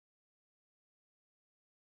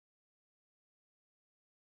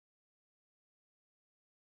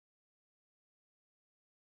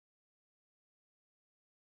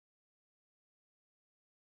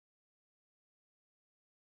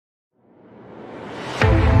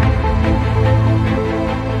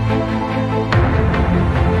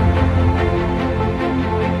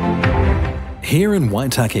Here in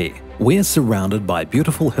Waitaki, we're surrounded by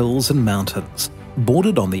beautiful hills and mountains,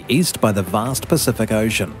 bordered on the east by the vast Pacific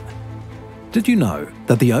Ocean. Did you know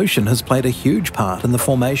that the ocean has played a huge part in the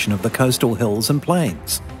formation of the coastal hills and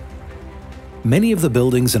plains? Many of the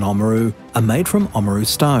buildings in Oamaru are made from Oamaru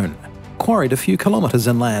stone, quarried a few kilometres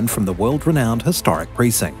inland from the world-renowned historic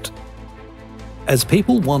precinct. As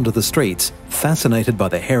people wander the streets, fascinated by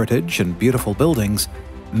the heritage and beautiful buildings,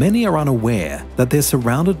 many are unaware that they're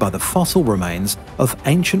surrounded by the fossil remains of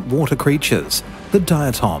ancient water creatures, the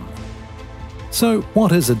diatom. So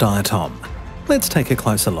what is a diatom? Let's take a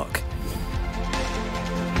closer look.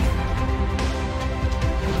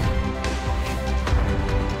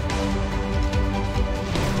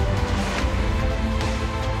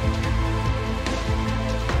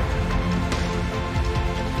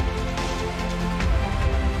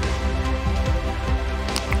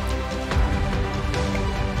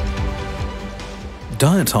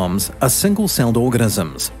 Diatoms are single-celled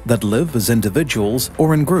organisms that live as individuals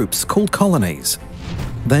or in groups called colonies.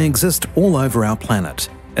 They exist all over our planet,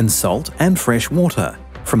 in salt and fresh water,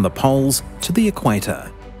 from the poles to the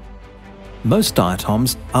equator. Most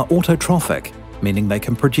diatoms are autotrophic, meaning they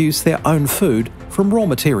can produce their own food from raw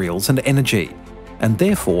materials and energy, and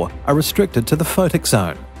therefore are restricted to the photic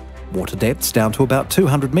zone, water depths down to about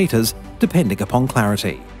 200 meters depending upon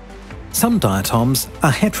clarity. Some diatoms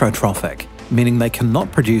are heterotrophic, meaning they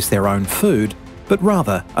cannot produce their own food, but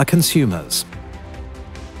rather are consumers.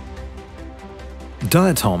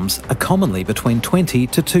 Diatoms are commonly between 20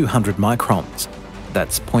 to 200 microns,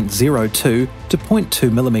 that's 0.02 to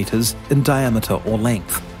 0.2 millimeters in diameter or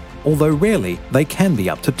length, although rarely they can be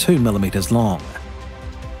up to 2 millimeters long.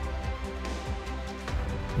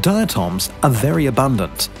 Diatoms are very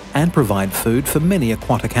abundant and provide food for many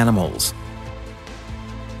aquatic animals.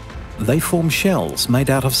 They form shells made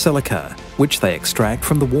out of silica, which they extract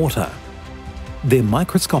from the water. Their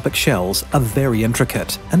microscopic shells are very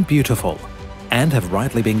intricate and beautiful, and have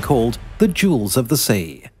rightly been called the jewels of the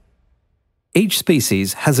sea. Each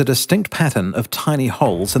species has a distinct pattern of tiny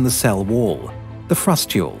holes in the cell wall, the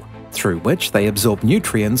frustule, through which they absorb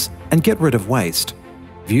nutrients and get rid of waste.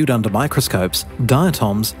 Viewed under microscopes,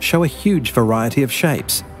 diatoms show a huge variety of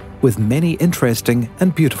shapes, with many interesting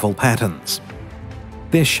and beautiful patterns.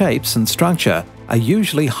 Their shapes and structure are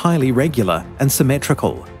usually highly regular and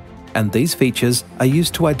symmetrical, and these features are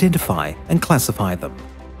used to identify and classify them.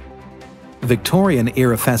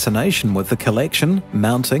 Victorian-era fascination with the collection,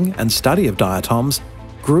 mounting and study of diatoms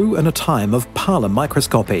grew in a time of parlour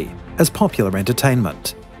microscopy as popular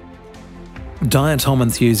entertainment. Diatom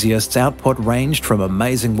enthusiasts' output ranged from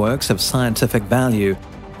amazing works of scientific value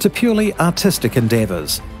to purely artistic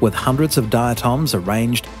endeavours, with hundreds of diatoms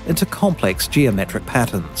arranged into complex geometric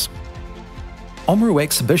patterns. Oamaru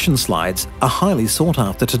exhibition slides are highly sought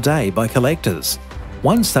after today by collectors.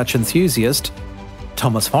 One such enthusiast,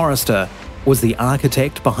 Thomas Forrester, was the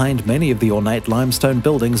architect behind many of the ornate limestone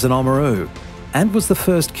buildings in Oamaru, and was the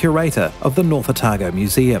first curator of the North Otago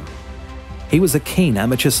Museum. He was a keen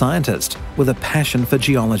amateur scientist with a passion for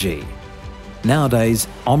geology. Nowadays,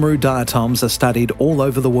 Oamaru diatoms are studied all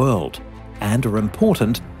over the world and are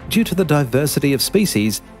important due to the diversity of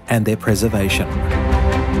species and their preservation.